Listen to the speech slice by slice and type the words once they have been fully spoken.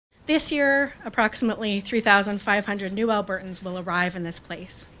This year, approximately 3,500 new Albertans will arrive in this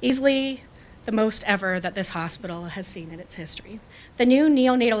place, easily the most ever that this hospital has seen in its history. The new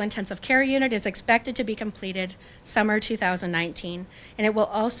neonatal intensive care unit is expected to be completed summer 2019, and it will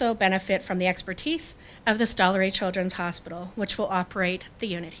also benefit from the expertise of the Stollery Children's Hospital, which will operate the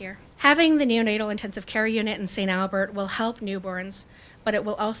unit here. Having the neonatal intensive care unit in St. Albert will help newborns, but it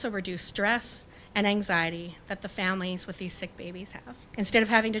will also reduce stress and anxiety that the families with these sick babies have. Instead of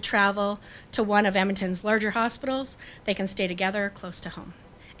having to travel to one of Edmonton's larger hospitals, they can stay together close to home.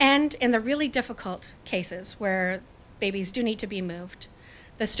 And in the really difficult cases where babies do need to be moved,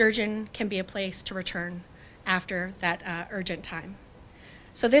 the Sturgeon can be a place to return after that urgent time.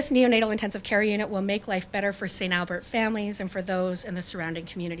 So this neonatal intensive care unit will make life better for St. Albert families and for those in the surrounding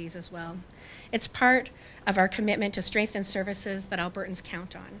communities as well. It's part of our commitment to strengthen services that Albertans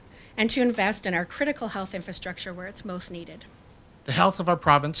count on and to invest in our critical health infrastructure where it's most needed. The health of our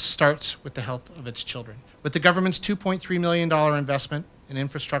province starts with the health of its children. With the government's $2.3 million investment in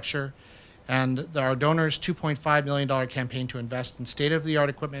infrastructure and our donors' $2.5 million campaign to invest in state-of-the-art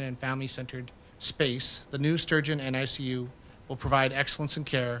equipment and family-centered space, the new Sturgeon NICU will provide excellence in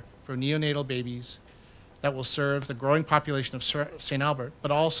care for neonatal babies that will serve the growing population of St. Albert,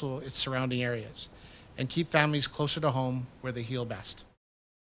 but also its surrounding areas, and keep families closer to home where they heal best.